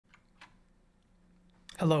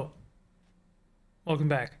Hello. Welcome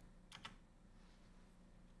back.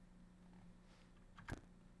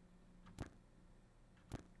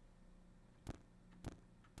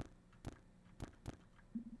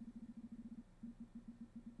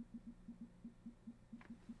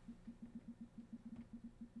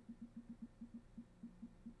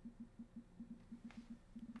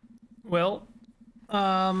 Well,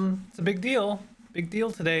 it's a big deal. Big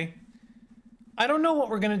deal today. I don't know what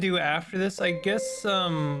we're gonna do after this. I guess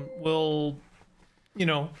we'll, you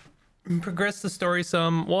know, progress the story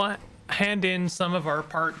some. We'll hand in some of our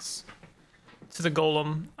parts to the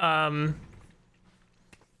golem. I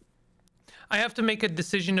have to make a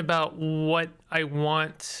decision about what I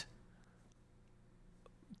want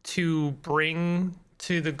to bring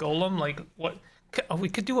to the golem. Like, what? Oh, we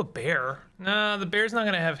could do a bear. Nah, the bear's not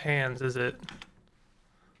gonna have hands, is it?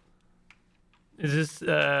 Is this?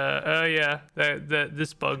 Oh yeah, that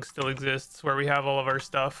this bug still exists where we have all of our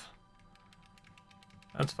stuff.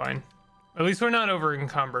 That's fine. At least we're not over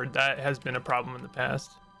encumbered. That has been a problem in the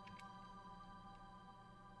past.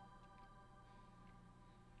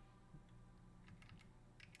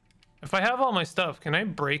 If I have all my stuff, can I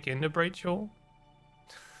break into Bright Shoal?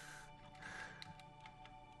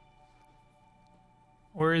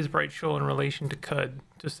 Where is Bright Shoal in relation to Cud,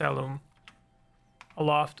 to Salum?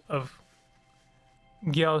 Aloft of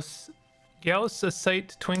Gyaos a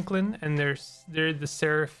sight twinkling, and they're the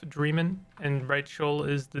seraph dreaming, and Bright Shoal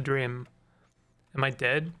is the dream. Am I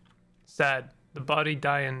dead? Sad. The body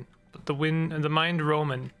dying, but the wind and the mind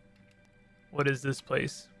roaming. What is this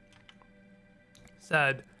place?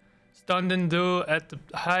 Sad. Standing thou at the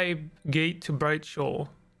high gate to Bright Shoal.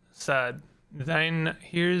 Sad. Thine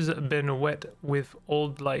here's been wet with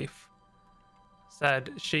old life.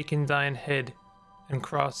 Sad, shaking thine head and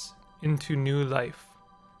cross into new life.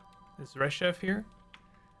 Is Reshef here?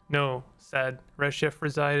 No, sad. Reshef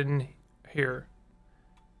residing here.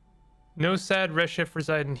 No, sad. Reshef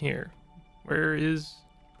residing here. Where is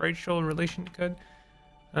Bright Shoal in relation to Cud?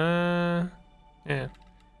 Yeah.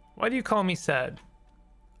 Why do you call me sad?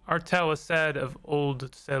 Artau was sad of old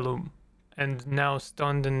Salum, and now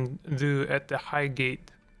standing thou at the high gate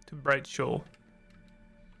to Bright Shoal.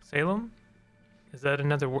 Salem? Is that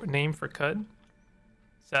another name for Cud?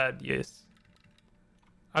 Sad, yes.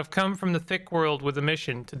 I've come from the thick world with a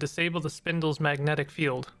mission to disable the spindle's magnetic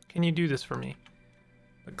field. Can you do this for me?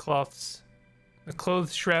 The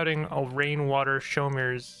clothes shrouding a rainwater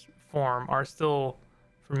Shomer's form are still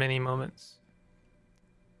for many moments.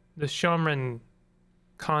 The Shomran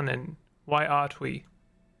Conan, why ought we?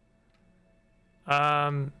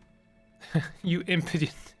 You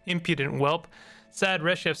impudent whelp. Sad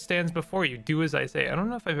Reshef stands before you. Do as I say. I don't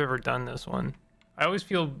know if I've ever done this one. I always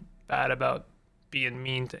feel bad about being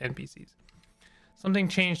mean to NPCs. Something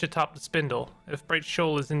changed atop the spindle. If Bright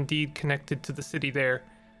Shoal is indeed connected to the city there,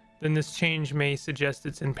 then this change may suggest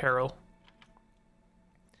it's in peril.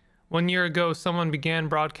 1 year ago, someone began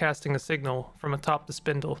broadcasting a signal from atop the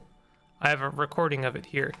spindle. I have a recording of it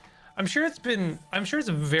here. I'm sure it's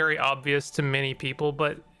very obvious to many people,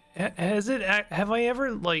 but has it ever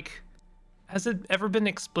been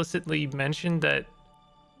explicitly mentioned that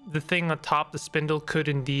the thing atop the spindle could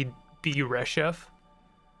indeed be Reshef?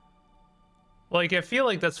 Like, I feel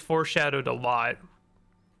like that's foreshadowed a lot.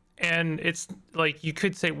 And it's like, you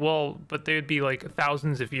could say, well, but they would be like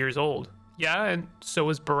thousands of years old. Yeah, and so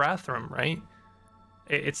is Barathrum, right?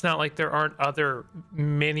 It's not like there aren't other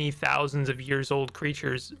many thousands of years old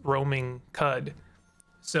creatures roaming Cud.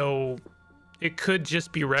 So it could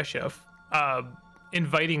just be Reshef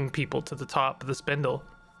inviting people to the top of the spindle.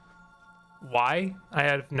 Why? I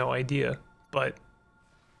have no idea, but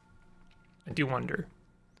I do wonder.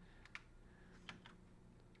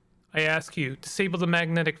 I ask you, disable the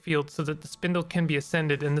magnetic field so that the spindle can be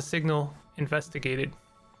ascended and the signal investigated.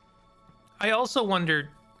 I also wondered,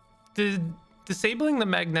 did disabling the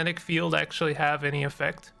magnetic field actually have any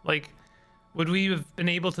effect? Like, would we have been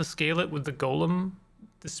able to scale it with the golem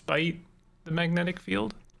despite the magnetic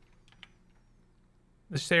field?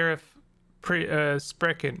 The sheriff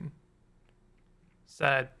sprechen.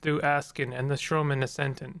 Sad, through asking, and the showman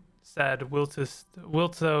assenting. Sad, wilt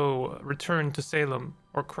thou return to Salem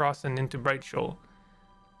or crossing into Bright Shoal?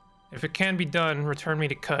 If it can be done, return me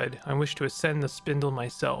to Cud. I wish to ascend the spindle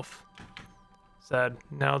myself. Sad,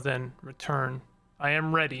 now then, return. I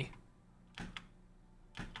am ready.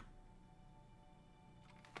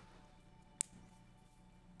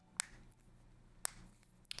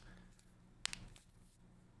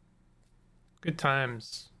 Good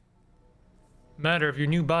times. Matter of your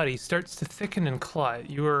new body starts to thicken and clot.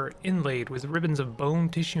 You are inlaid with ribbons of bone,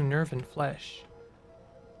 tissue, nerve, and flesh.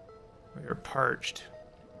 We are parched.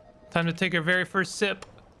 Time to take our very first sip.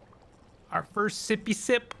 Our first sippy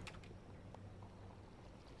sip.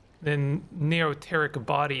 The neoteric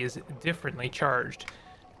body is differently charged.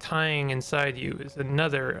 Tying inside you is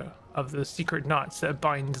another of the secret knots that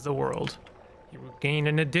binds the world. You will gain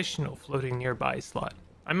an additional floating nearby slot.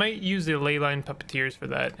 I might use the Leyline Puppeteers for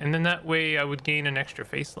that, and then that way I would gain an extra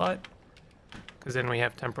face slot. Because then we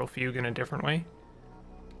have Temporal Fugue in a different way.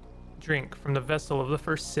 Drink from the vessel of the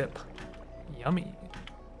first sip. Yummy.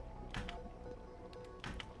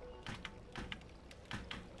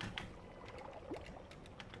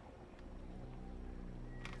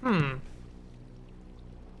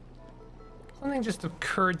 Something just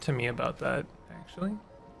occurred to me about that, actually.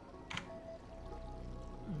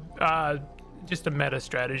 Just a meta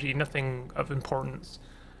strategy, nothing of importance.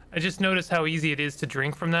 I just noticed how easy it is to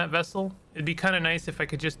drink from that vessel. It'd be kind of nice if I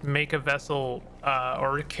could just make a vessel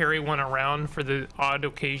or carry one around for the odd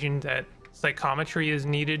occasion that psychometry is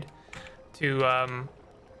needed to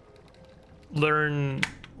learn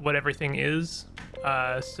what everything is.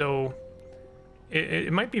 So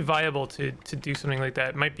it might be viable to do something like that.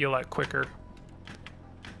 It might be a lot quicker.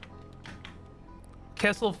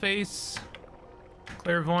 Kessel Face,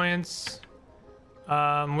 Clairvoyance.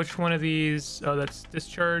 Which one of these? Oh, that's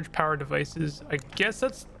Discharge, Power Devices. I guess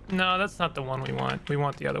that's... No, that's not the one we want. We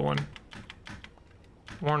want the other one.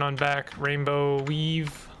 Worn on back, Rainbow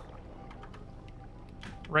Weave.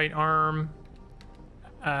 Right arm.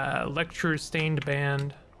 Lecture Stained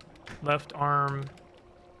Band. Left arm.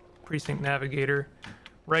 Precinct Navigator.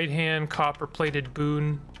 Right hand, Copper Plated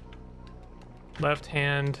Boon. Left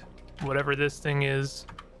hand, whatever this thing is.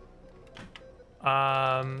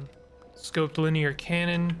 Scoped Linear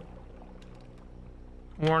Cannon.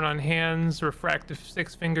 Worn on hands, Refractive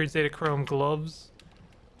 6-fingered Zetachrome Gloves.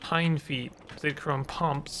 Hind feet, Zetachrome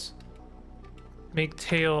Pumps. Make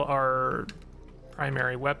tail our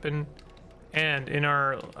primary weapon. And in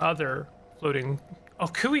our other floating... Oh,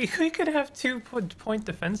 we could have 2-point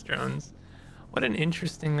defense drones. What an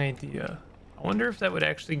interesting idea. I wonder if that would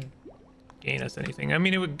actually gain us anything. I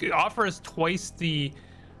mean, it would offer us twice the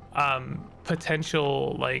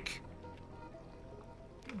potential, like...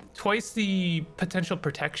 Twice the potential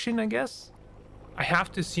protection, I guess? I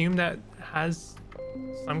have to assume that has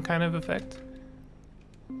some kind of effect.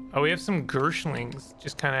 Oh, we have some Gershlings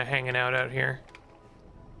just kind of hanging out here.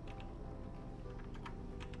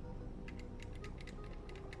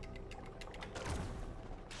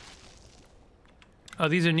 Oh,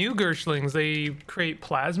 these are new Gershlings. They create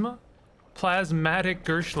plasma? Plasmatic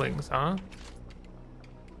Gershlings, huh?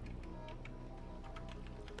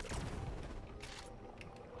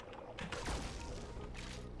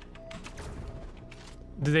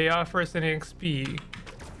 Do they offer us any XP?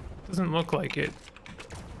 Doesn't look like it.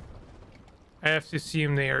 I have to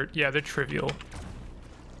assume they are... Yeah, they're trivial.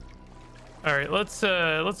 All right, let's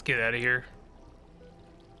get out of here.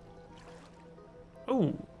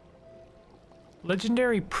 Oh.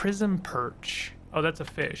 Legendary Prism Perch. Oh, that's a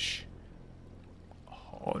fish.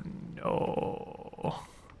 Oh, no.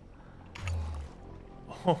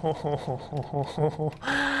 Oh.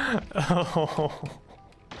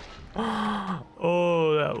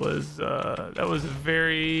 Oh, that was a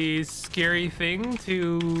very scary thing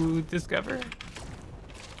to discover.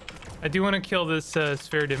 I do want to kill this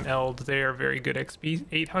Spherodim Eld. They are very good XP.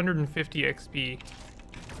 850 XP.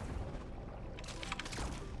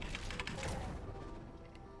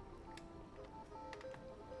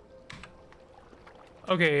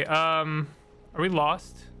 Okay, are we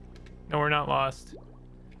lost? No, we're not lost.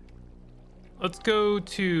 Let's go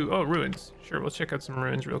to... Oh, ruins. Sure, we'll check out some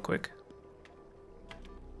ruins real quick.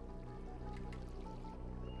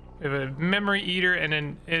 We have a memory eater and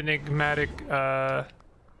an enigmatic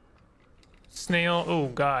snail. Oh,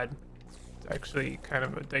 God. It's actually kind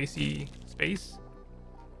of a dicey space.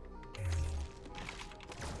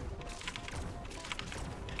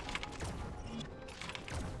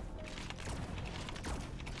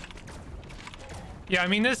 Yeah, I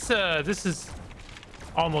mean, this is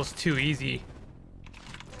almost too easy.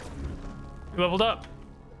 We leveled up.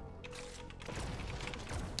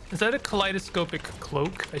 Is that a kaleidoscopic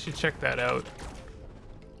cloak? I should check that out.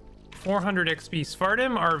 400 XP.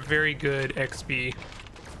 Spherodim are very good XP.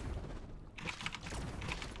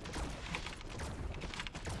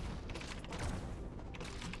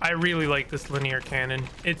 I really like this linear cannon.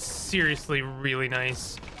 It's seriously really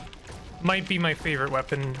nice. Might be my favorite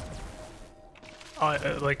weapon.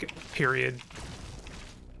 Like, period.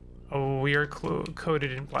 Oh, we are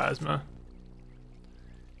coated in plasma.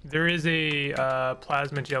 There is a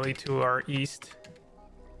plasma jelly to our east.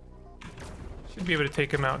 Should be able to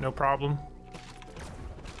take him out, no problem.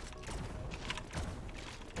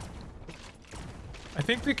 I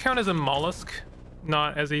think they count as a mollusk,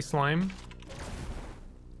 not as a slime.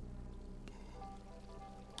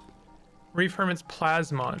 Reef Hermit's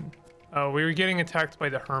Plasmon. Oh, we were getting attacked by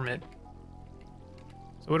the Hermit.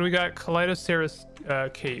 So what do we got?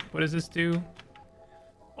 Kaleidoceras Cape. What does this do?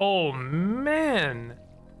 Oh, man.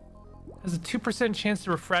 Has a 2% chance to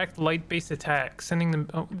refract light-based attack, sending them...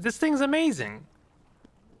 Oh, this thing's amazing.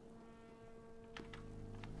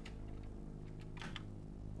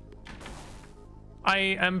 I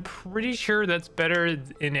am pretty sure that's better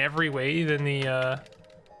in every way than the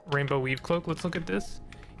Rainbow Weave Cloak. Let's look at this.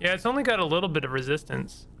 Yeah, it's only got a little bit of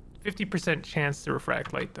resistance. 50% chance to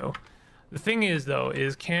refract light, though. The thing is, though,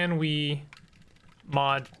 is can we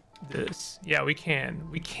mod this? Yeah, we can.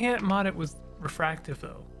 We can't mod it with refractive,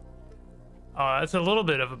 though. That's a little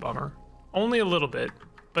bit of a bummer. Only a little bit,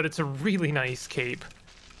 but it's a really nice cape.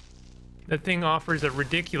 That thing offers a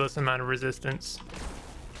ridiculous amount of resistance.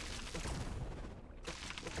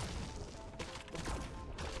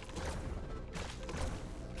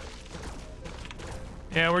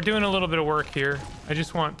 Yeah, we're doing a little bit of work here. I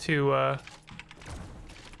just want to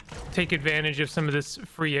take advantage of some of this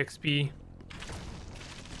free XP.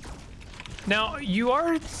 Now, you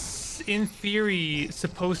are, in theory,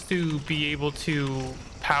 supposed to be able to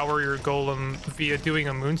power your golem via doing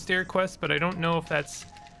a Moonstair quest, but I don't know if that's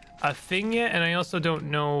a thing yet, and I also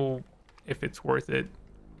don't know if it's worth it.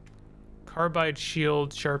 Carbide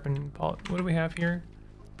shield, sharpened poly... What do we have here?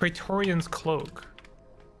 Praetorian's cloak.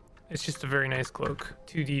 It's just a very nice cloak.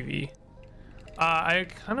 2 DV. I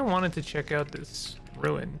kind of wanted to check out this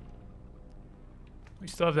ruin. We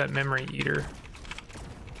still have that memory eater.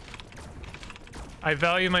 I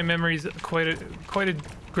value my memories quite a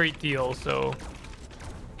great deal, so...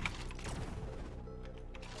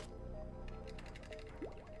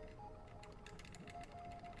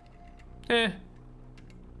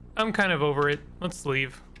 I'm kind of over it. Let's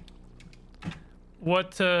leave.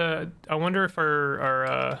 What, I wonder if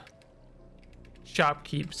our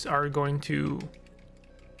shopkeeps are going to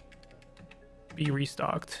be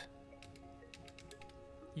restocked.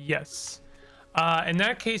 Yes. In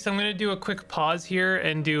that case, I'm going to do a quick pause here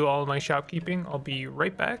and do all of my shopkeeping. I'll be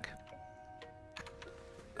right back.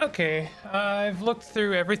 Okay, I've looked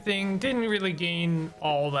through everything. Didn't really gain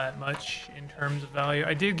all that much in terms of value.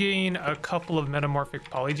 I did gain a couple of metamorphic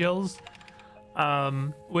polygels,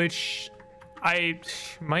 which I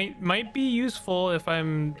might be useful if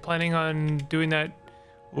I'm planning on doing that.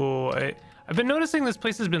 Oh, I've been noticing this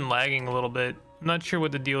place has been lagging a little bit. I'm not sure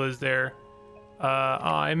what the deal is there.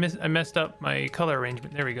 I messed up my color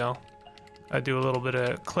arrangement. There we go. I do a little bit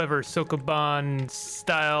of clever Scorpomad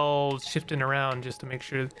style shifting around just to make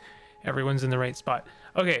sure everyone's in the right spot.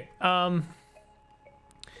 Okay,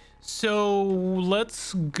 so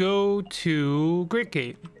let's go to Great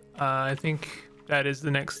Gate. I think that is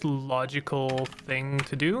the next logical thing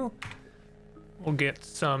to do. We'll get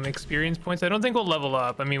some experience points. I don't think we'll level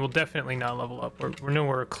up. I mean, we'll definitely not level up. We're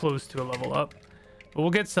nowhere close to a level up, but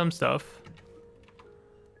we'll get some stuff.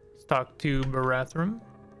 Let's talk to Barathrum.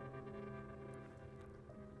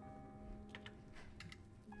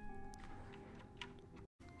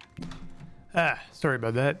 Sorry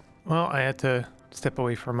about that. Well, I had to step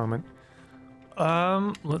away for a moment.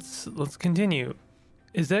 Let's continue.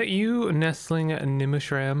 Is that you, Nestling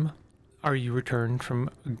Nimishram? Are you returned from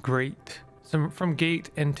from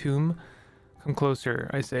Gate and Tomb? Come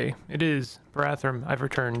closer, I say. It is, Barathrum, I've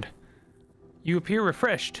returned. You appear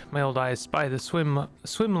refreshed. My old eyes spy the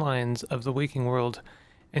swim lines of the waking world,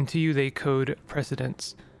 and to you they code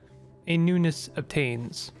precedents. A newness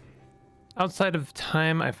obtains. Outside of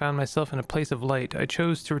time, I found myself in a place of light. I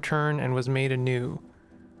chose to return and was made anew.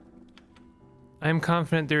 I am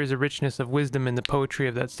confident there is a richness of wisdom in the poetry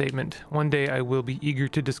of that statement. One day I will be eager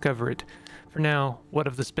to discover it. For now, what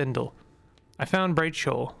of the spindle? I found Bright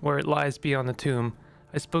Shoal, where it lies beyond the tomb.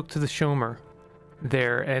 I spoke to the Shomer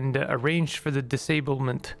there and arranged for the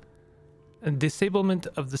disablement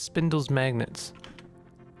of the spindle's magnets.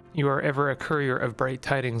 You are ever a courier of bright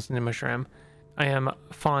tidings, Nimishram. I am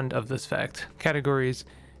fond of this fact. Categories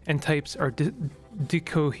and types are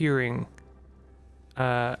decohering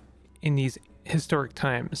in these historic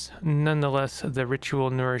times. Nonetheless, the ritual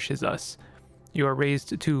nourishes us. You are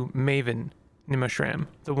raised to Maven, Nimishram,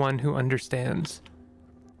 the one who understands.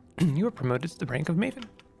 You are promoted to the rank of Maven.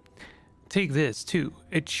 Take this, too.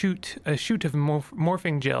 A shoot of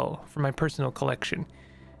morphing gel for my personal collection.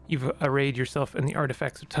 You've arrayed yourself in the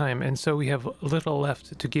artifacts of time, and so we have little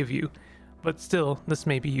left to give you. But still, this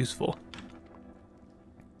may be useful.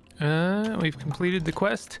 We've completed the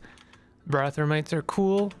quest. Brathromites are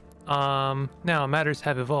cool. Now, matters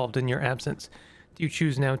have evolved in your absence. Do you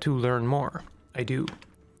choose now to learn more? I do.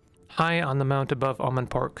 High on the mount above Almond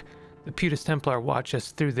Park, the Putis Templar watch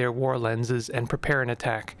us through their war lenses and prepare an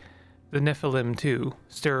attack. The Nephilim, too,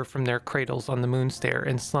 stir from their cradles on the moonstair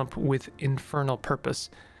and slump with infernal purpose.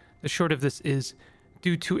 The short of this is,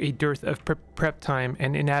 due to a dearth of prep time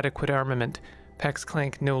and inadequate armament, Pax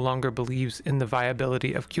Clank no longer believes in the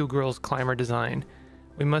viability of Q-Girl's climber design.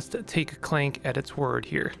 We must take Clank at its word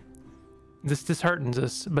here. This disheartens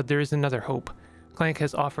us, but there is another hope. Clank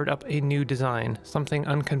has offered up a new design, something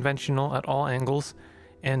unconventional at all angles,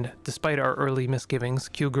 and despite our early misgivings,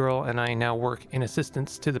 Q-Girl and I now work in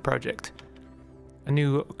assistance to the project. A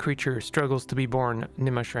new creature struggles to be born,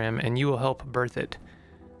 Nimashram, and you will help birth it.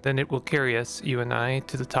 Then it will carry us, you and I,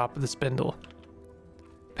 to the top of the spindle.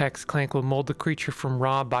 Pax Clank will mold the creature from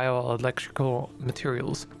raw bioelectrical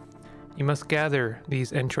materials. You must gather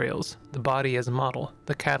these entrails, the body as a model,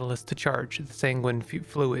 the catalyst to charge, the sanguine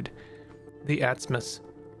fluid, the atmos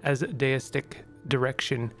as deistic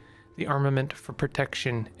direction, the armament for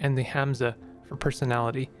protection, and the Hamza for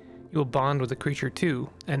personality. You will bond with the creature too,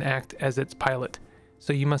 and act as its pilot,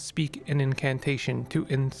 so you must speak an incantation to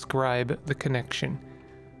inscribe the connection.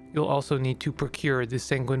 You'll also need to procure the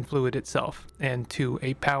sanguine fluid itself, and to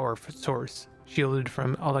a power source, shielded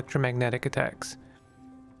from electromagnetic attacks.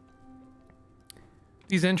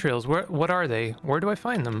 These entrails, what are they? Where do I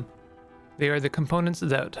find them? They are the components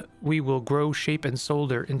that we will grow, shape, and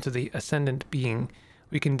solder into the ascendant being.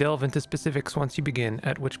 We can delve into specifics once you begin,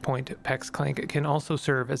 at which point Pax Clank can also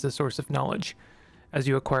serve as a source of knowledge. As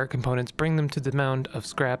you acquire components, bring them to the mound of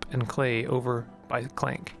scrap and clay over by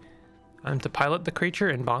Clank. I'm to pilot the creature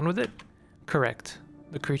and bond with it? Correct.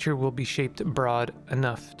 The creature will be shaped broad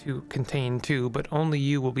enough to contain two, but only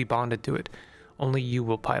you will be bonded to it. Only you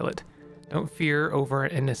will pilot. Don't fear over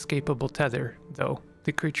an inescapable tether, though.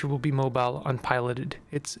 The creature will be mobile, unpiloted,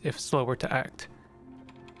 if slower to act.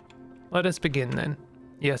 Let us begin then.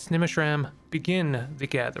 Yes, Nimashram, begin the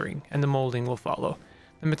gathering, and the molding will follow.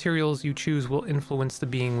 The materials you choose will influence the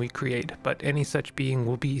being we create, but any such being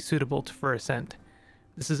will be suitable for ascent.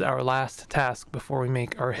 This is our last task before we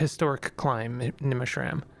make our historic climb,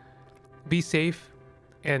 Nimashram. Be safe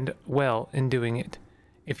and well in doing it.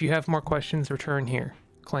 If you have more questions, return here.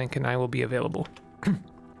 Clank and I will be available.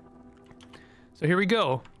 So here we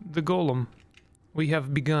go, the golem. We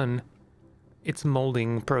have begun its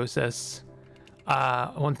molding process.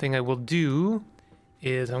 One thing I will do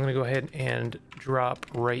is I'm gonna go ahead and drop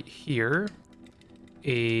right here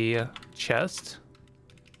a chest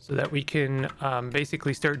so that we can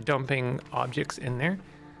basically start dumping objects in there.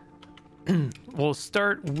 We'll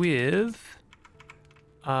start with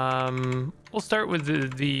the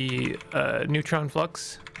neutron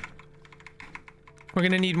flux. We're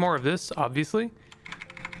gonna need more of this, obviously.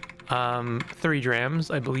 3 drams,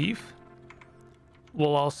 I believe.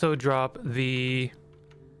 We'll also drop the...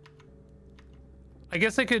 I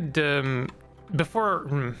guess I could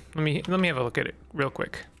before let me have a look at it real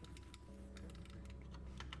quick.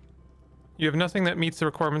 You have nothing that meets the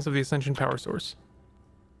requirements of the Ascension power source.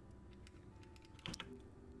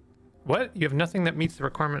 What? You have nothing that meets the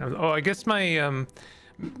requirement of... Oh, I guess my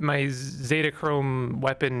my Zetachrome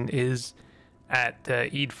weapon is at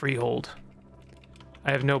Eid Freehold.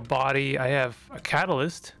 I have no body. I have a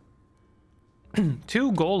catalyst.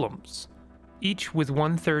 2 golems, each with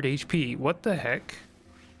 1/3 HP. What the heck?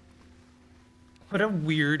 What a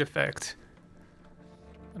weird effect.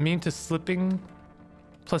 Immune to slipping,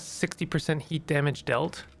 plus 60% heat damage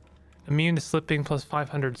dealt. Immune to slipping, plus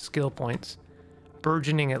 500 skill points.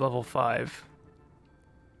 Burgeoning at level 5.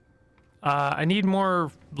 I need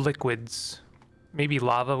more liquids. Maybe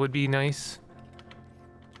lava would be nice.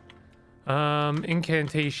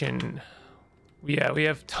 Incantation. Yeah, we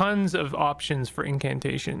have tons of options for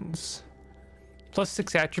incantations. Plus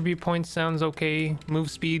 6 attribute points sounds okay. Move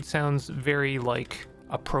speed sounds very, like,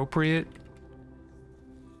 appropriate.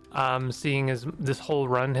 Seeing as this whole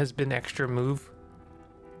run has been extra move.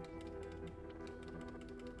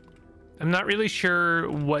 I'm not really sure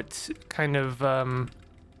what kind of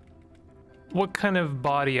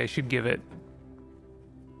body I should give it.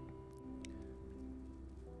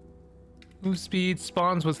 Move speed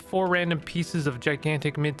spawns with 4 random pieces of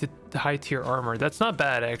gigantic mid to high tier armor. That's not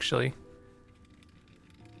bad, actually.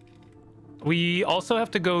 We also have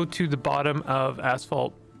to go to the bottom of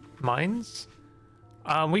Asphalt Mines.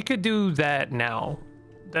 We could do that now.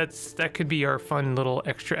 That could be our fun little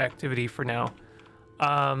extra activity for now.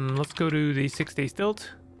 Let's go to the 6-day stilt.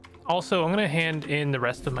 Also, I'm gonna hand in the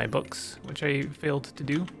rest of my books, which I failed to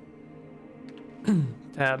do.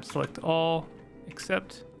 Tab, select all,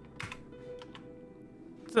 accept.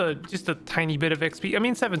 It's just a tiny bit of XP. I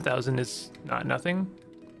mean, 7,000 is not nothing.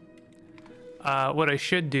 What I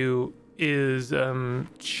should do is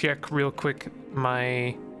check real quick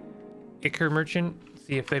my Ichor Merchant,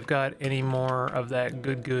 see if they've got any more of that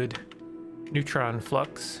good neutron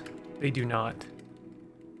flux. They do not.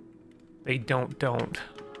 They don't.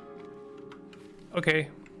 Okay.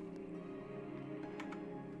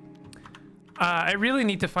 I really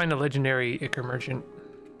need to find a legendary Ichor Merchant.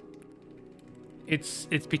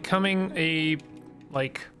 It's becoming a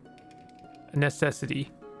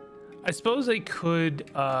necessity. I suppose I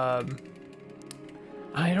could I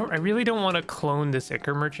really don't want to clone this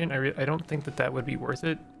Ichor Merchant. I don't think that would be worth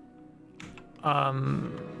it.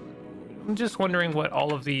 I'm just wondering what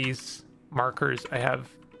all of these markers I have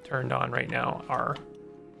turned on right now are.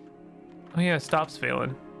 Oh yeah, stops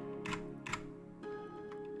failing.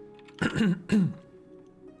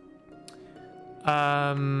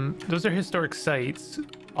 Those are historic sites.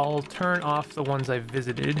 I'll turn off the ones I've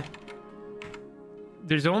visited.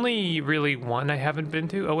 There's only really one I haven't been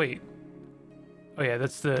to. Oh wait. Oh yeah,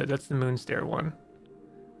 that's the Moonstair one.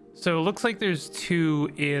 So it looks like there's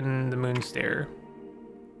 2 in the Moonstair.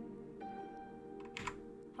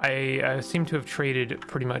 I seem to have traded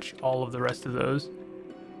pretty much all of the rest of those.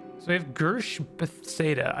 So we have Gersh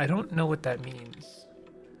Bethsaida. I don't know what that means.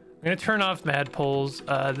 I'm gonna turn off Mad Poles.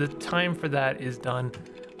 The time for that is done.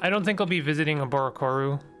 I don't think I'll be visiting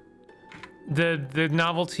Oborokoru. The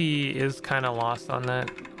novelty is kind of lost on that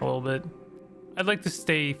a little bit. I'd like to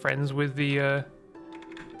stay friends with the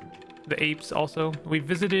apes also. We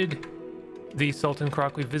visited the Sultan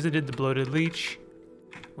Croc. We visited the Bloated Leech.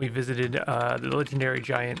 We visited the legendary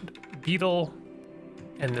giant beetle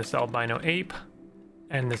and this albino ape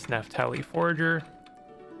and this Naphtali forager.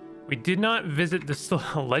 We did not visit this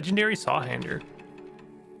legendary Sawhander.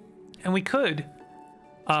 And we could.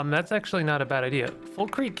 That's actually not a bad idea. Full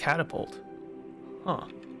Crate Catapult. Huh.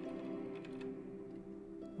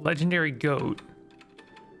 Legendary Goat.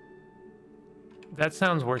 That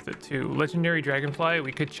sounds worth it too. Legendary Dragonfly,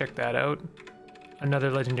 we could check that out.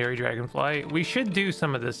 Another legendary Dragonfly. We should do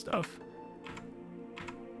some of this stuff.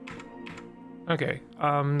 Okay,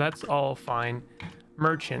 that's all fine.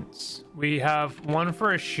 Merchants. We have one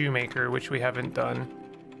for a shoemaker, which we haven't done.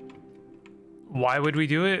 Why would we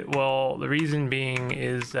do it? Well, the reason being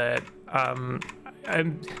is that I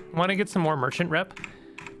want to get some more merchant rep.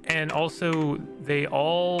 And also, they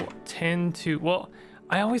all tend to... Well,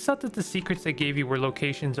 I always thought that the secrets they gave you were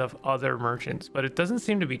locations of other merchants, but it doesn't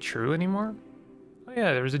seem to be true anymore. Oh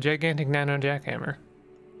yeah, there was a gigantic nano jackhammer.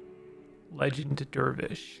 Legend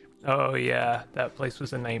Dervish. Oh yeah, that place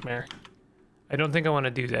was a nightmare. I don't think I want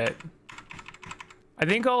to do that. I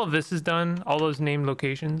think all of this is done, all those named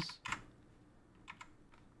locations.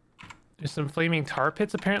 There's some flaming tar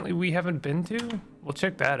pits apparently we haven't been to. We'll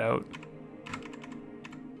check that out.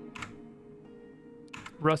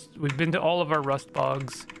 Rust, we've been to all of our rust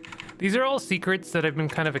bogs. These are all secrets that I've been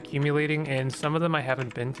kind of accumulating, and some of them I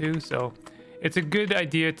haven't been to, so it's a good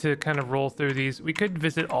idea to kind of roll through these. We could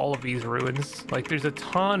visit all of these ruins. Like, there's a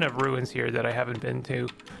ton of ruins here that I haven't been to,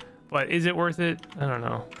 but is it worth it? I don't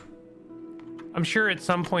know. I'm sure at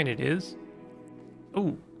some point it is.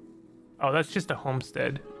 Ooh. Oh, that's just a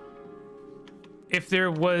homestead. If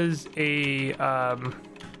there was a,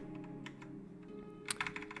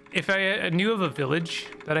 if I knew of a village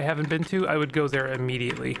that I haven't been to, I would go there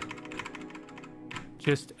immediately.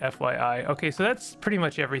 Just FYI. Okay, so that's pretty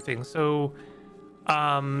much everything. So,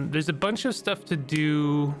 there's a bunch of stuff to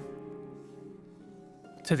do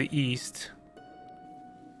to the east.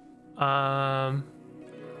 But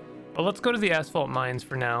let's go to the asphalt mines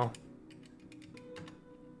for now.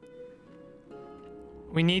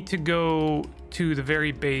 We need to go to the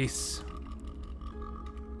very base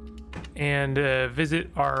and visit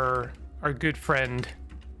our good friend,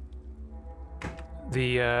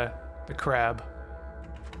 the crab.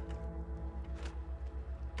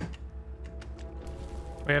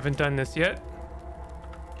 We haven't done this yet,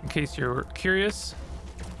 in case you're curious.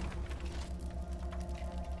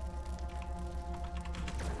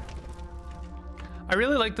 I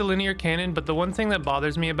really like the linear cannon, but the one thing that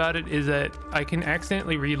bothers me about it is that I can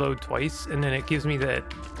accidentally reload twice, and then it gives me that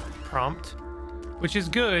prompt, which is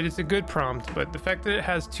good. It's a good prompt, but the fact that it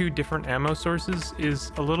has 2 different ammo sources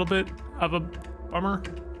is a little bit of a bummer.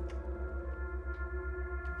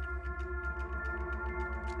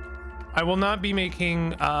 I will not be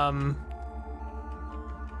making my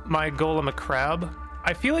golem a crab.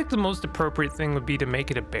 I feel like the most appropriate thing would be to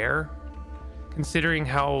make it a bear, considering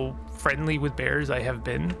how friendly with bears I have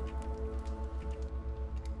been.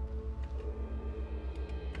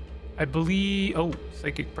 I believe... Oh,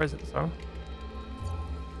 psychic presence, huh?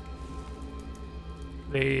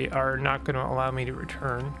 They are not going to allow me to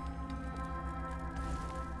return.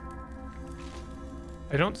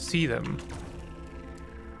 I don't see them.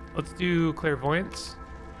 Let's do clairvoyance.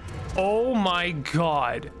 Oh my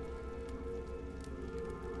god.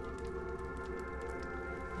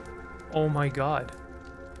 Oh my god.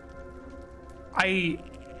 I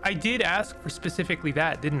did ask for specifically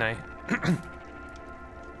that, didn't I?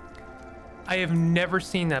 I have never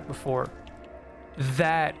seen that before.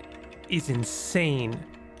 That is insane.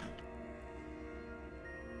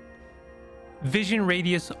 Vision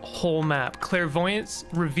radius whole map. Clairvoyance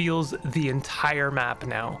reveals the entire map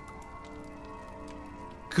now.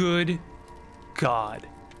 Good God.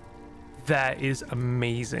 That is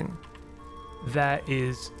amazing. That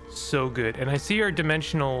is so good. And I see our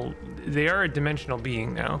dimensional, they are a dimensional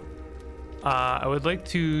being now. I would like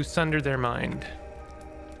to sunder their mind.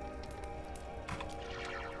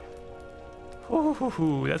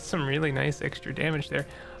 Ooh, that's some really nice extra damage there.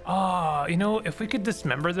 Ah, you know, if we could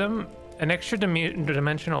dismember them, an extra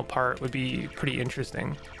dimensional part would be pretty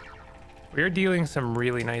interesting. We are dealing some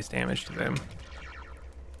really nice damage to them.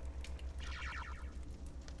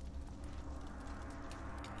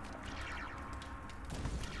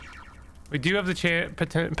 We do have the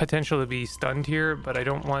potential to be stunned here, but I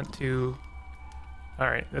don't want to. All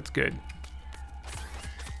right, that's good.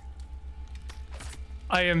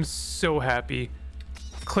 I am so happy.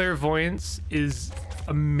 Clairvoyance is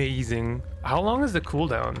amazing. How long is the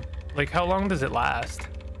cooldown? Like, how long does it last?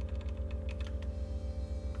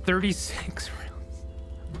 36 rounds.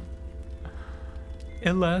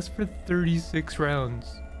 It lasts for 36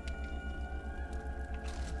 rounds.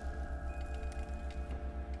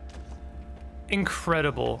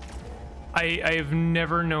 Incredible. I have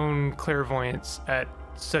never known clairvoyance at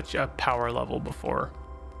such a power level before.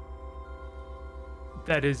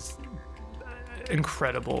 That is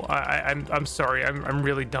incredible. I'm sorry. I'm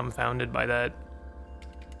really dumbfounded by that.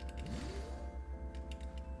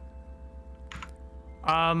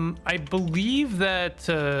 I believe that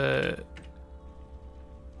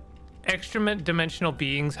extra dimensional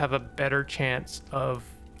beings have a better chance of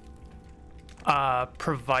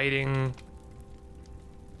providing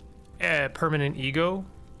a permanent ego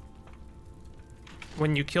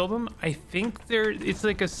when you kill them. I think it's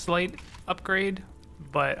like a slight upgrade,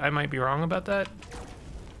 but I might be wrong about that.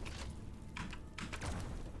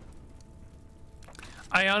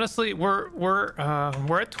 I honestly, we're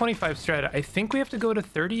at 25 strata. I think we have to go to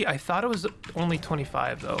 30. I thought it was only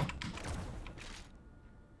 25 though.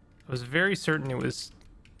 I was very certain it was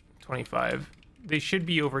 25. They should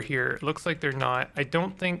be over here. It looks like they're not. I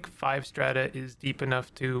don't think 5 strata is deep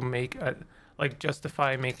enough to make like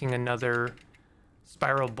justify making another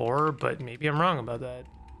spiral borer, but maybe I'm wrong about that.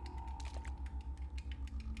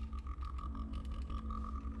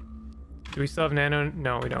 Do we still have nano?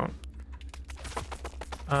 No, we don't.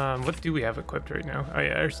 What do we have equipped right now? Oh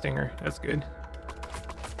yeah, our stinger. That's good.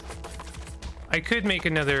 I could make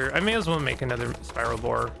another. I may as well make another spiral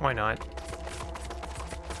borer. Why not?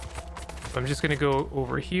 So I'm just gonna go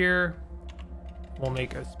over here. We'll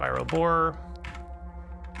make a spiral borer.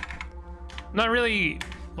 Not really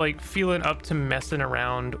like feeling up to messing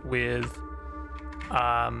around with,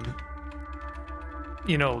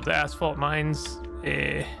 you know, the asphalt mines.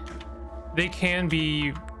 They can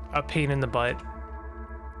be a pain in the butt.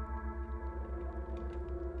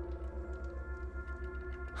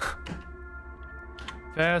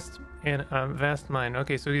 Vast and vast mine.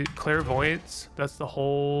 Okay, so we clairvoyance. That's the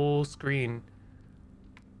whole screen.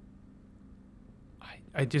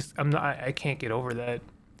 I can't get over that.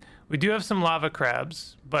 We do have some lava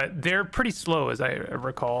crabs, but they're pretty slow, as I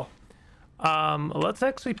recall. Let's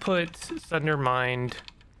actually put Thunder Mind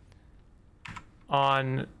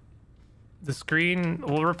on the screen.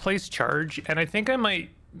 We'll replace charge, and I think I might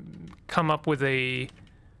come up with a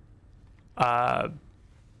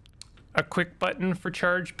quick button for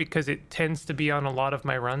charge because it tends to be on a lot of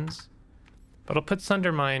my runs. But I'll put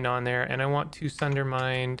Sundermind on there, and I want to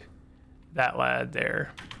Sundermind that lad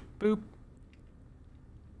there. Boop.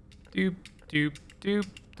 Doop, doop, doop,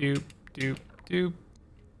 doop, doop, doop.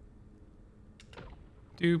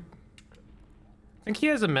 Doop. I think he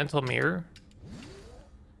has a mental mirror.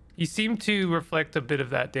 He seemed to reflect a bit of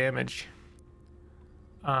that damage.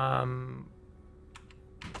 Oh,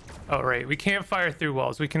 right. We can't fire through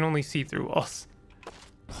walls. We can only see through walls.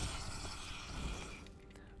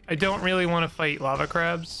 I don't really want to fight lava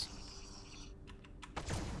crabs.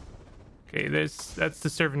 Okay, that's the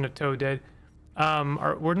Servant of Toe dead.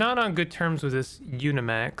 We're not on good terms with this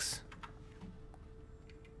Unimax.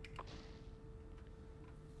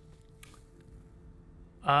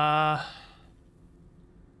 I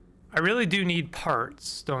really do need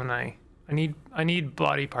parts, don't I? I need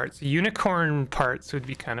body parts. Unicorn parts would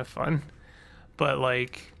be kind of fun, but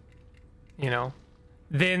like, you know,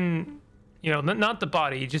 then, you know, not the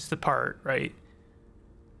body, just the part, right?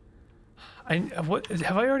 What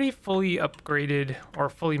have I already fully upgraded or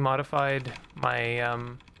fully modified my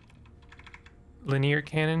linear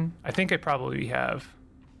cannon? I think I probably have.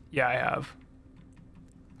 Yeah, I have.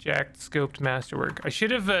 Jacked scoped masterwork. I should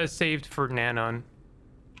have saved for Nanon.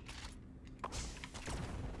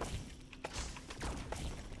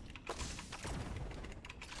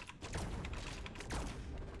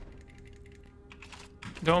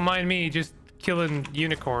 Don't mind me just killing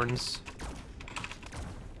unicorns.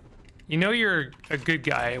 You know you're a good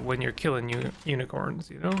guy when you're killing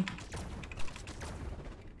unicorns, you know?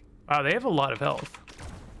 Wow, they have a lot of health.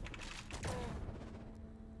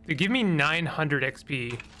 They give me 900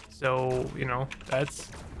 XP, so, you know,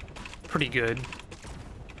 that's pretty good.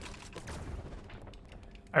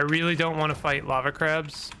 I really don't want to fight lava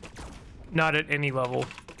crabs. Not at any level.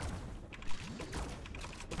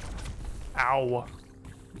 Ow.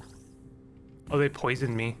 Oh, they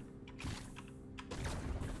poisoned me.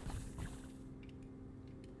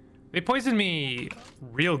 They poisoned me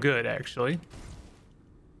real good, actually.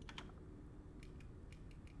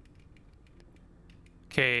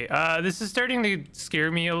 Okay, this is starting to scare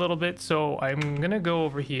me a little bit, so I'm gonna go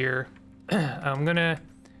over here. I'm gonna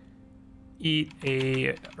eat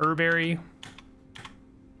a herberry.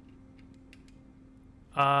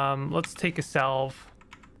 Let's take a salve.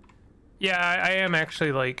 Yeah, I am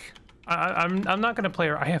actually like, I'm not gonna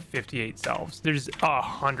play. I have 58 salves. There's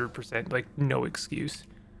 100%, like no excuse.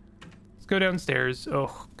 Let's go downstairs.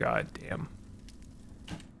 Oh god damn.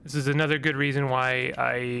 This is another good reason why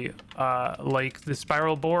I like the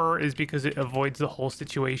spiral borer, is because it avoids the whole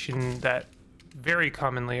situation that very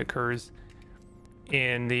commonly occurs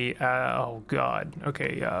in the oh god.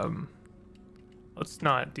 Okay, let's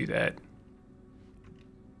not do that.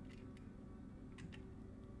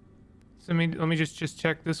 So let me just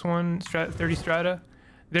check this one. 30 strata.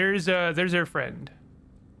 There's our friend.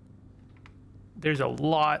 There's a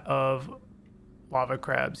lot of lava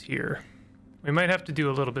crabs here. We might have to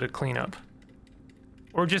do a little bit of cleanup.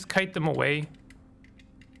 Or just kite them away.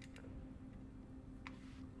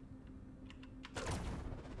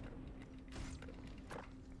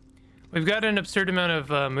 We've got an absurd amount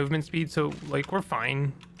of movement speed, so like we're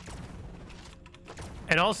fine.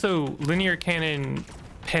 And also linear cannon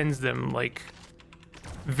pens them like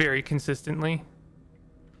very consistently.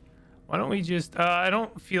 Why don't we just I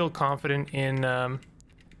don't feel confident in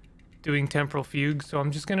doing temporal fugue, so I'm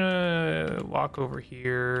just gonna walk over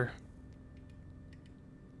here.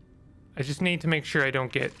 I just need to make sure I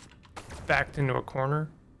don't get backed into a corner.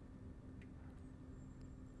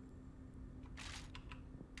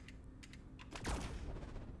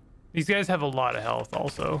 These guys have a lot of health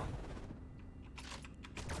also.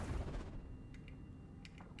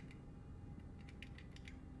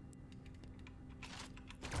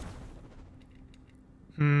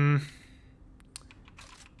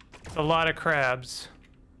 It's a lot of crabs.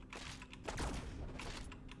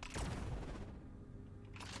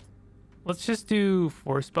 Let's just do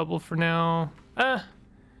force bubble for now.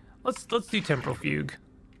 Let's do temporal fugue.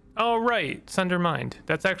 Oh right, Sunder Mind.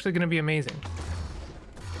 That's actually going to be amazing,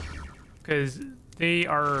 because they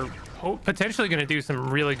are potentially going to do some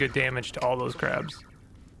really good damage to all those crabs.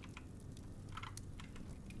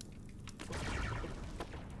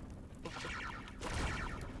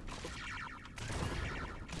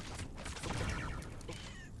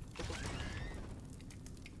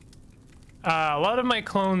 A lot of my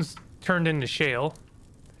clones turned into shale.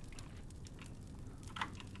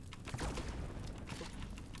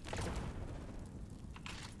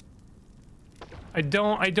 I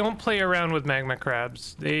don't play around with magma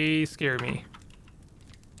crabs. They scare me.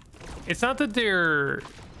 It's not that they're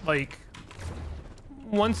like,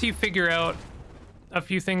 once you figure out a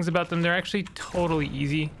few things about them, they're actually totally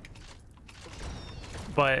easy.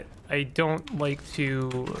 But I don't like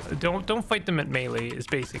to don't fight them at melee is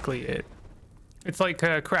basically it. It's like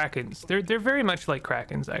krakens. They're very much like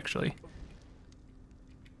krakens actually.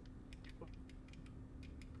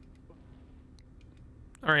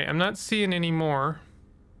 All right, I'm not seeing any more.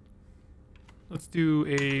 Let's do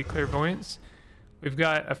a clairvoyance. We've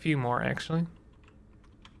got a few more actually.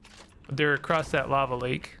 But they're across that lava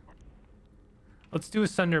lake. Let's do a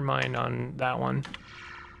Sunder Mind on that one.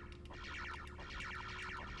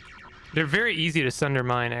 They're very easy to Sunder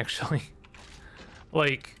Mind actually.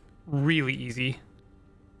 Like really easy.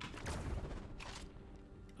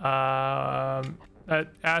 That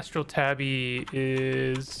Astral Tabby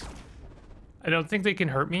is, I don't think they can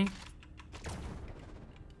hurt me.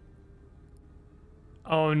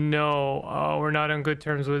 Oh no. Oh, we're not on good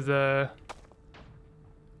terms with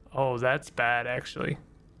Oh, that's bad, actually.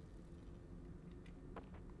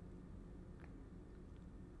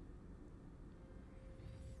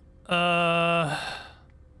 Uh...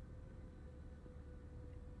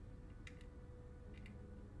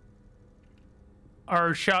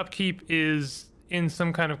 Our shopkeep is in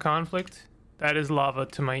some kind of conflict. That is lava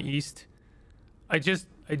to my east. I just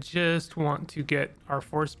want to get our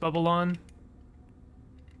force bubble on.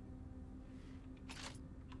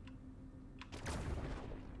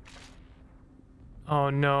 Oh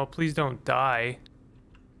no, please don't die.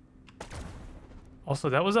 Also,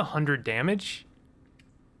 that was 100 damage.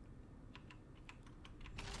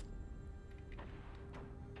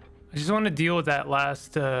 I just want to deal with that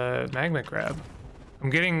last magma grab. I'm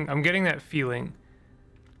getting that feeling.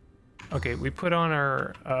 Okay, we put on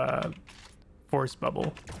our force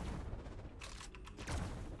bubble.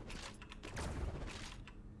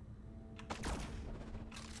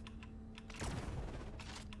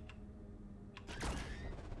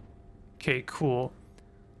 Okay, cool.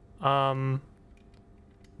 The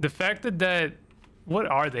fact that what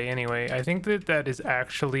are they anyway? I think that is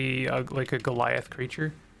actually like a Goliath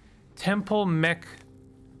creature. Temple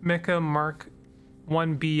Mecha Mark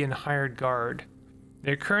 1B and Hired Guard.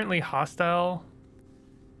 They're currently hostile,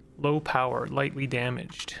 low power, lightly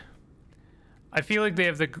damaged. I feel like they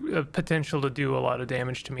have the potential to do a lot of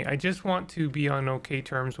damage to me. I just want to be on okay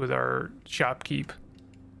terms with our shopkeep.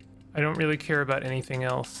 I don't really care about anything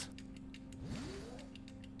else.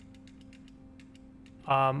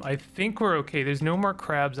 I think we're okay. There's no more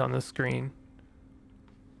crabs on the screen.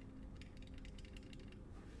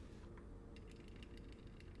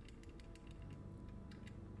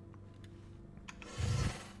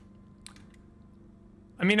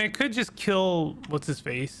 I mean, I could just kill what's his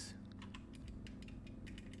face.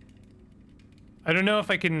 I don't know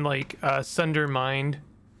if I can like sunder mind.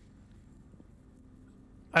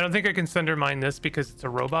 I don't think I can sunder mind this because it's a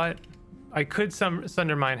robot. I could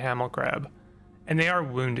sunder mind Hamel Crab, and they are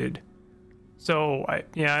wounded. So I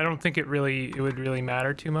don't think it would really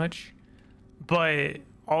matter too much. But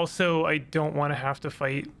also I don't want to have to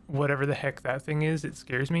fight whatever the heck that thing is. It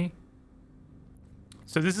scares me.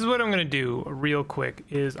 So this is what I'm going to do real quick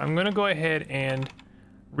is I'm going to go ahead and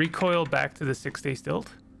recoil back to the 6-day stilt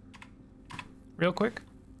real quick.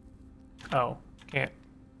 Oh, can't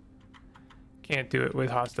do it with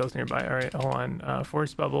hostiles nearby. All right, hold on.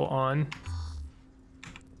 Force bubble on,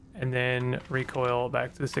 and then recoil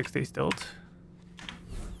back to the 6-day stilt.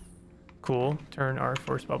 Cool. Turn our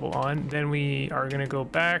force bubble on. Then we are going to go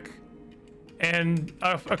back, and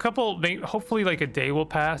a couple, hopefully like a day will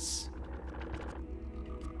pass.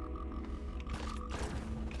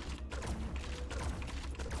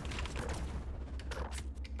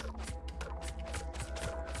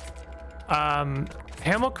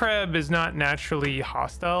 Hamel Crab is not naturally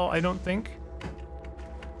hostile, I don't think.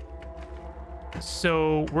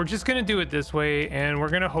 So we're just gonna do it this way, and we're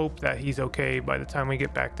gonna hope that he's okay by the time we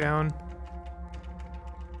get back down.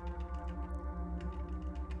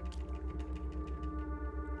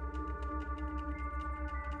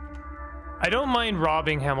 I don't mind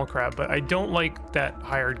robbing Hamel Crab, but I don't like that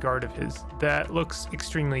hired guard of his. That looks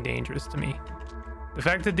extremely dangerous to me. The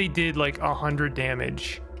fact that they did like 100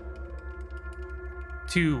 damage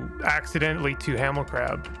accidentally to Hamel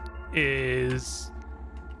Crab it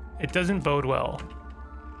doesn't bode well.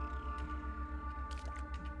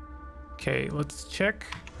 Okay, let's check.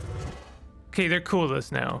 Okay, they're cool with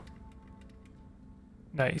us now.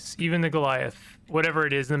 Nice. Even the Goliath, whatever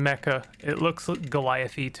it is, the mecha, it looks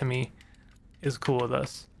Goliath-y to me, is cool with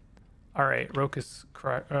us. All right,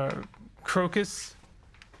 Crocus.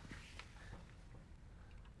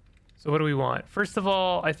 So what do we want? First of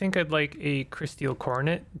all, I think I'd like a crystal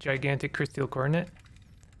coronet, gigantic crystal coronet.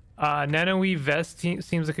 Nanoweave vest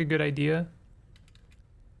seems like a good idea.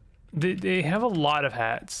 They have a lot of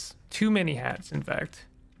hats. Too many hats, in fact.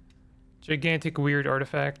 Gigantic weird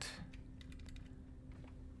artifact.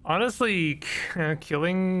 Honestly,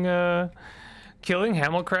 killing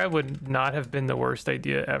Hamel Crab would not have been the worst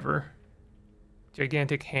idea ever.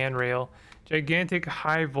 Gigantic handrail. Gigantic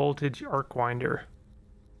high voltage arc winder.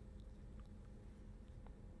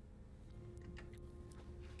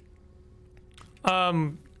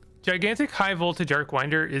 Gigantic high voltage arc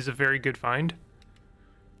winder is a very good find.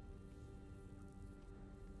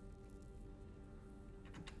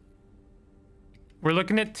 We're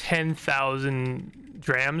looking at 10,000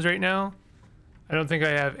 drams right now. I don't think I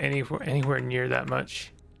have anywhere near that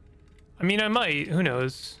much. I mean, I might, who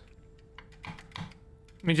knows?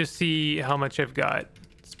 Let me just see how much I've got.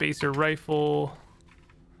 Spacer rifle.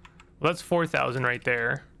 Well, that's 4,000 right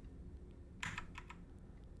there.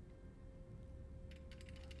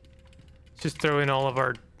 just throw in all of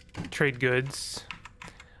our trade goods.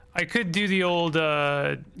 I could do the old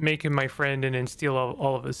make him my friend and then steal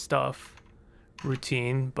all of his stuff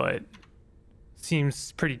routine, but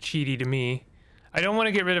seems pretty cheaty to me. I don't want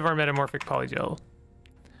to get rid of our metamorphic polygel.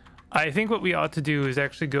 I think what we ought to do is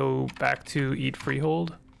actually go back to eat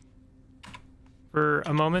freehold for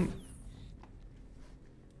a moment.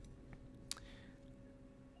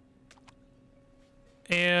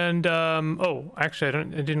 And oh, actually,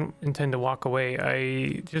 I didn't intend to walk away.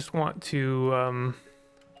 I just want to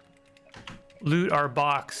loot our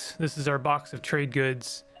box. This is our box of trade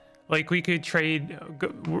goods. Like, we could trade,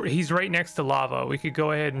 he's right next to lava. We could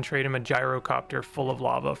go ahead and trade him a gyrocopter full of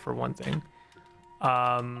lava for one thing.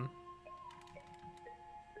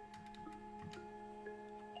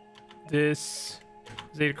 This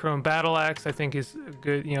Zetachrome battle axe, I think, is a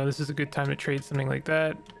good, you know, this is a good time to trade something like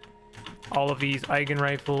that. All of these Eigen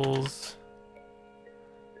rifles.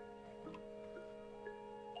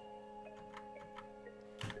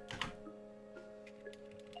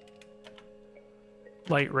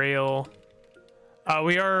 Light rail.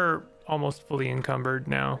 We are almost fully encumbered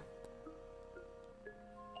now.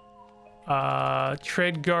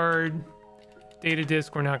 Tread guard. Data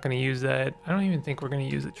disc, we're not going to use that. I don't even think we're going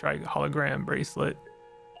to use a hologram bracelet.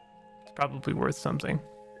 It's probably worth something.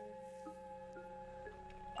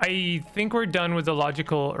 I think we're done with the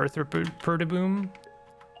logical Earthpertiboom.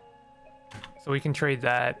 So we can trade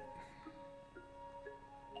that.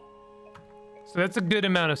 So that's a good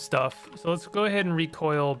amount of stuff. So let's go ahead and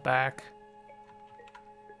recoil back.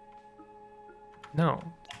 No.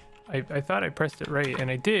 I thought I pressed it right, and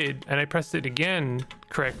I did, and I pressed it again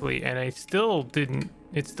correctly, and it still didn't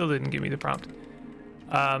give me the prompt.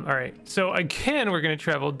 All right, so again, we're gonna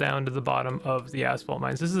travel down to the bottom of the asphalt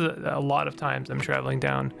mines. This is a lot of times I'm traveling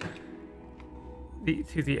down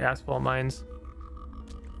to the asphalt mines.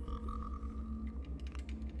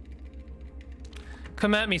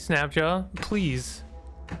 Come at me, Snapjaw, please.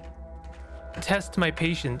 Test my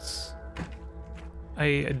patience.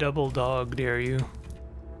 A double dog dare you.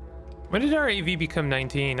 When did our AV become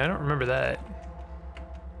 19? I don't remember that.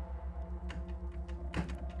 I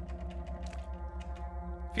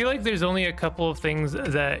feel like there's only a couple of things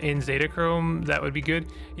that in Zetachrome that would be good.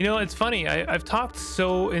 You know, it's funny. I've talked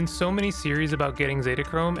in so many series about getting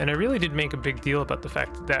Zetachrome, and I really did make a big deal about the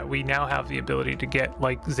fact that we now have the ability to get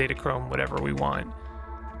like Zetachrome whatever we want.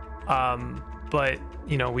 But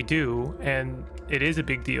you know, we do, and it is a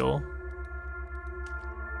big deal.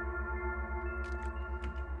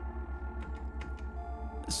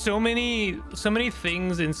 So many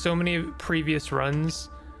things in so many previous runs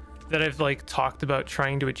that I've like talked about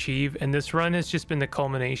trying to achieve, and this run has just been the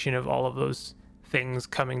culmination of all of those things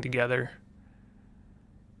coming together.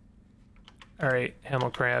 All right, Hamel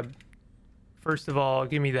Crab. First of all,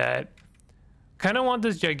 give me that. Kind of want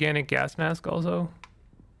this gigantic gas mask also.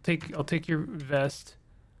 I'll take your vest.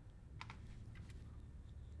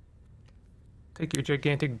 Take your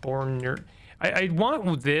gigantic born. I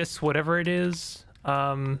want this, whatever it is.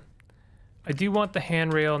 I do want the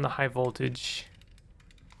handrail and the high voltage.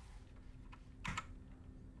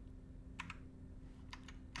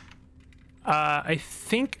 I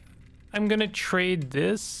think I'm gonna trade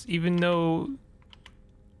this, even though,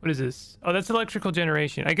 what is this? Oh, that's electrical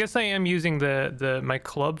generation. I guess I am using my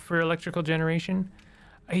club for electrical generation.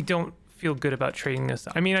 I don't feel good about trading this.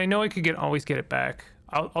 I mean, I know I could always get it back.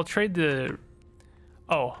 I'll trade the,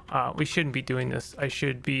 oh, we shouldn't be doing this. I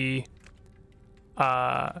should be,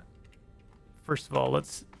 first of all,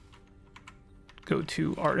 let's go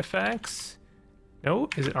to artifacts. No,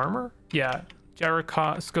 is it armor? Yeah,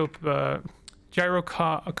 gyrocopter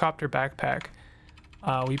backpack.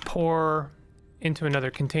 We pour into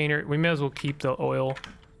another container. We may as well keep the oil.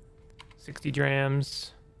 60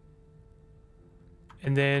 drams.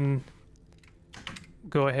 And then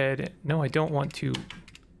go ahead. No, I don't want to.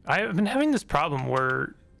 I've been having this problem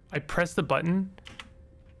where I press the button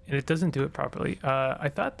and it doesn't do it properly. I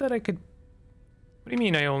thought that I could. What do you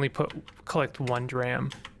mean I only collect 1 dram?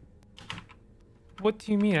 What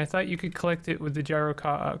do you mean? I thought you could collect it with the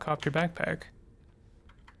gyrocopter backpack.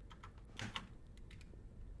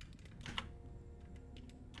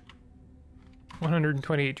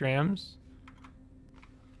 $128 drams.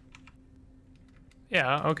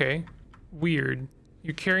 Yeah, okay. Weird.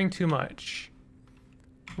 You're carrying too much.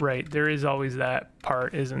 Right, there is always that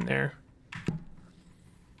part, isn't there?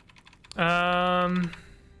 I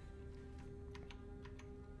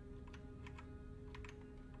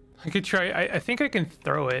could try. I think I can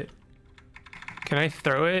throw it. Can I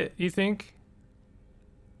throw it, you think?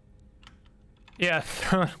 Yeah,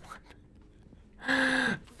 throw it.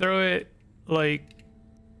 Throw it like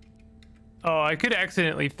Oh, I could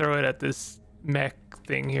accidentally throw it at this mech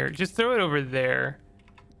thing here. Just throw it over there.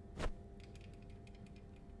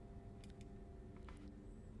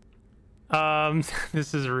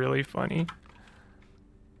 This is really funny.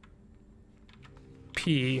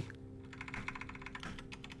 P.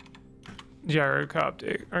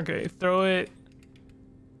 Gyrocopter. Okay, throw it.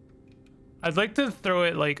 I'd like to throw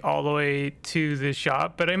it like all the way to the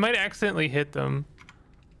shop, but I might accidentally hit them.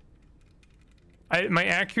 My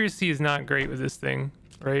accuracy is not great with this thing,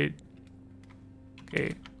 right?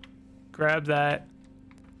 Okay, grab that.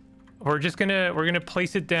 We're gonna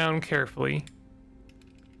place it down carefully.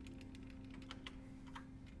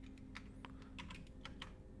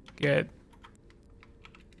 Get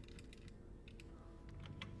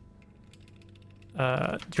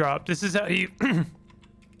drop. This is how you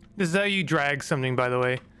this is how you drag something, by the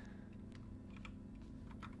way.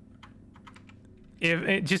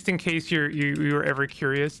 If just in case you were ever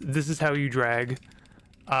curious, this is how you drag.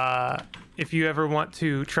 If you ever want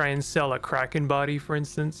to try and sell a Kraken body, for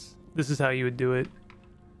instance, this is how you would do it.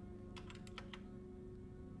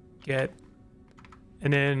 Get.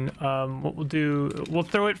 And then what we'll do, we'll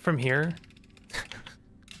throw it from here.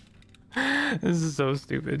 This is so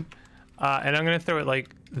stupid. And I'm gonna throw it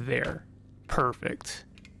like there. Perfect.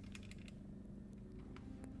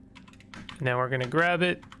 Now we're gonna grab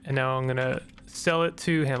it, and now I'm gonna sell it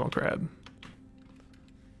to Hamel Crab.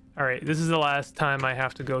 All right, this is the last time I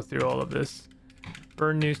have to go through all of this.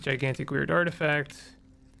 Burn Noose, Gigantic Weird Artifact,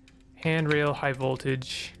 Handrail, High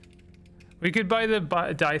Voltage. We could buy the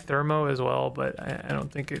Dithermo as well, but I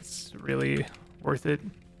don't think it's really worth it.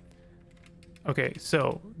 Okay,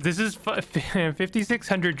 so this is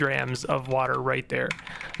 5,600 drams of water right there.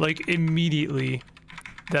 Like, immediately,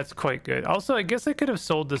 that's quite good. Also, I guess I could have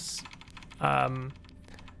sold this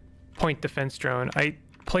point defense drone. I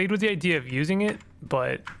played with the idea of using it,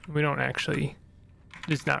 but we don't actually,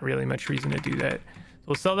 there's not really much reason to do that. So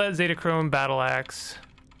we'll sell that Zetachrome battle axe.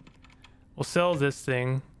 We'll sell this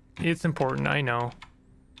thing. It's important, I know.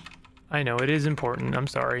 I know, it is important, I'm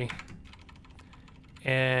sorry.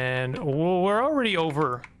 And we're already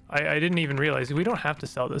over. I didn't even realize, we don't have to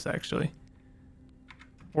sell this actually.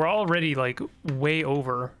 We're already like way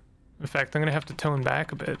over. In fact, I'm gonna have to tone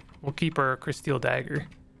back a bit. We'll keep our Crysteel Dagger.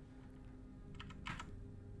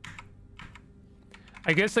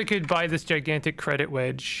 I guess I could buy this gigantic credit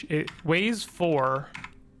wedge. It weighs 4,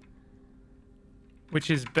 which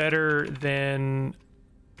is better than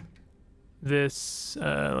this.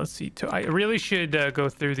 Let's see. I really should go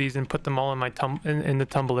through these and put them all in my in the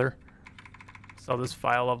tumbler. Sell this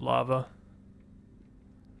vial of lava.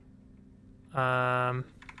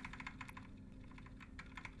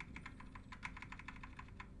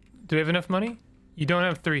 Do we have enough money? You don't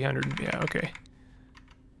have 300. Yeah, okay.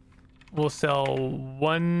 We'll sell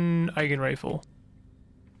 1 Eigen Rifle.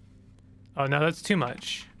 Oh, no, that's too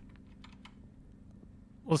much.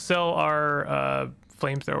 We'll sell our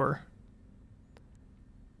flamethrower.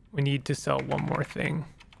 We need to sell one more thing.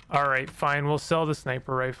 All right, fine. We'll sell the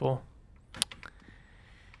sniper rifle.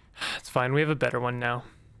 It's fine. We have a better one now.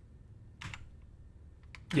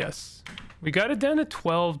 Yes. We got it down to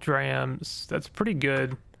 12 drams. That's pretty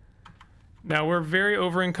good. Now we're very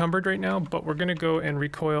over encumbered right now, but we're gonna go and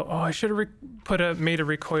recoil. Oh, I should have made a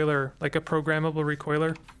recoiler, like a programmable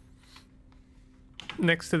recoiler,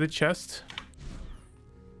 next to the chest.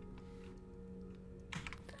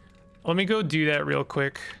 Let me go do that real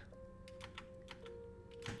quick.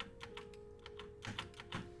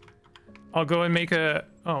 I'll go and make a.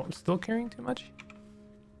 Oh, I'm still carrying too much.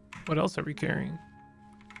 What else are we carrying?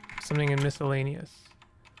 Something in miscellaneous.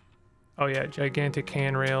 Oh yeah, gigantic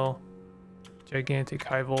handrail. Gigantic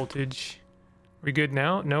high voltage. We good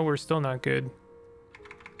now? No, we're still not good.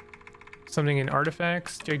 Something in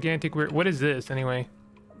artifacts. Gigantic weird. What is this anyway?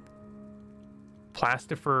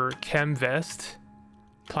 Plastifer chem vest.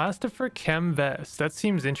 Plastifer chem vest. That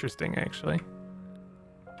seems interesting actually.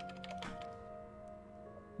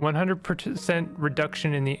 100%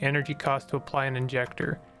 reduction in the energy cost to apply an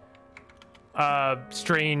injector.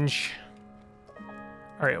 Strange.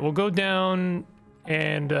 All right, we'll go down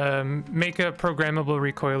and make a programmable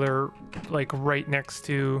recoiler like right next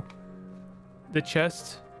to the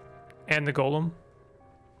chest and the golem.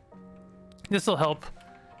 This will help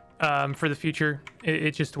for the future.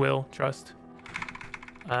 It just will, trust.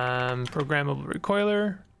 Programmable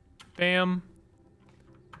recoiler, bam.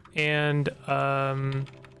 And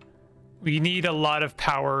we need a lot of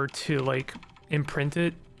power to like imprint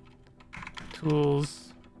it.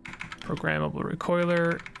 Tools, programmable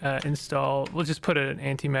recoiler, install. We'll just put an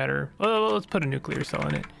antimatter. Well, let's put a nuclear cell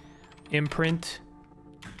in it. Imprint.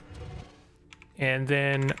 And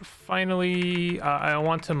then finally, I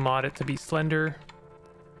want to mod it to be slender.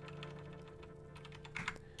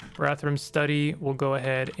 Barathrum Study, we'll go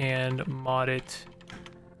ahead and mod it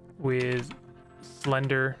with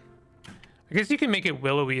slender. I guess you can make it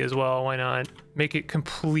willowy as well. Why not? Make it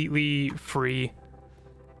completely free.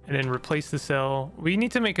 And then replace the cell. We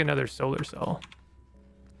need to make another solar cell.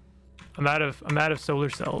 I'm out of solar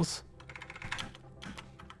cells.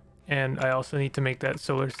 And I also need to make that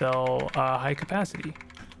solar cell high capacity.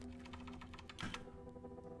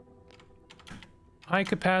 High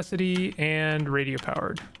capacity and radio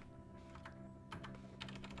powered.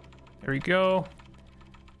 There we go.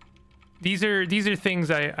 These are things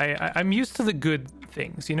I'm used to the good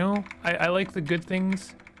things, you know? I like the good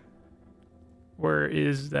things. Where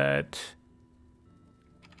is that?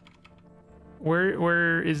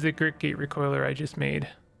 Where is the grit gate recoiler I just made?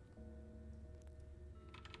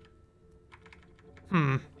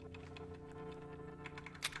 It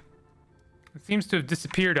seems to have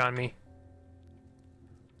disappeared on me.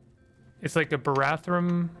 It's like a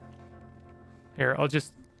Barathrum. Here, I'll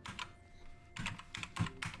just...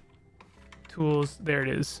 Tools, there it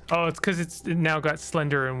is. Oh, it's because it now got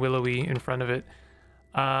slender and willowy in front of it.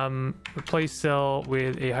 Replace cell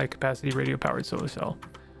with a high capacity radio powered solar cell.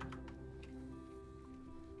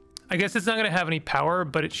 I guess it's not going to have any power,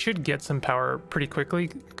 but it should get some power pretty quickly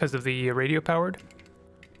because of the radio powered.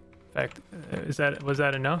 In fact, was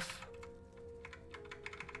that enough?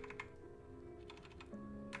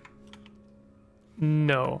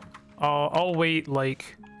 No, I'll wait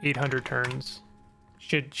like 800 turns.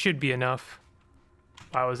 Should be enough.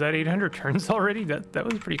 Wow, is that 800 turns already? That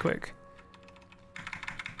was pretty quick.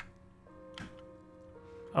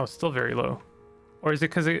 Oh, still very low. Or is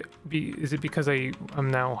it because I'm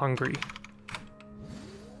now hungry?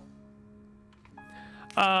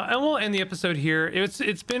 And we'll end the episode here.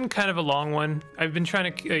 It's been kind of a long one. I've been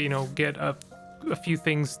trying to get a few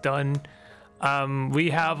things done. We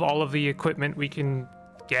have all of the equipment we can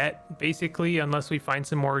get, basically, unless we find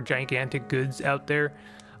some more gigantic goods out there.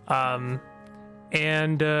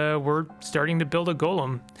 And we're starting to build a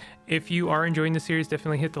golem. If you are enjoying the series,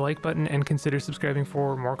 definitely hit the like button and consider subscribing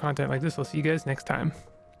for more content like this. I'll see you guys next time.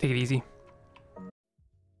 Take it easy.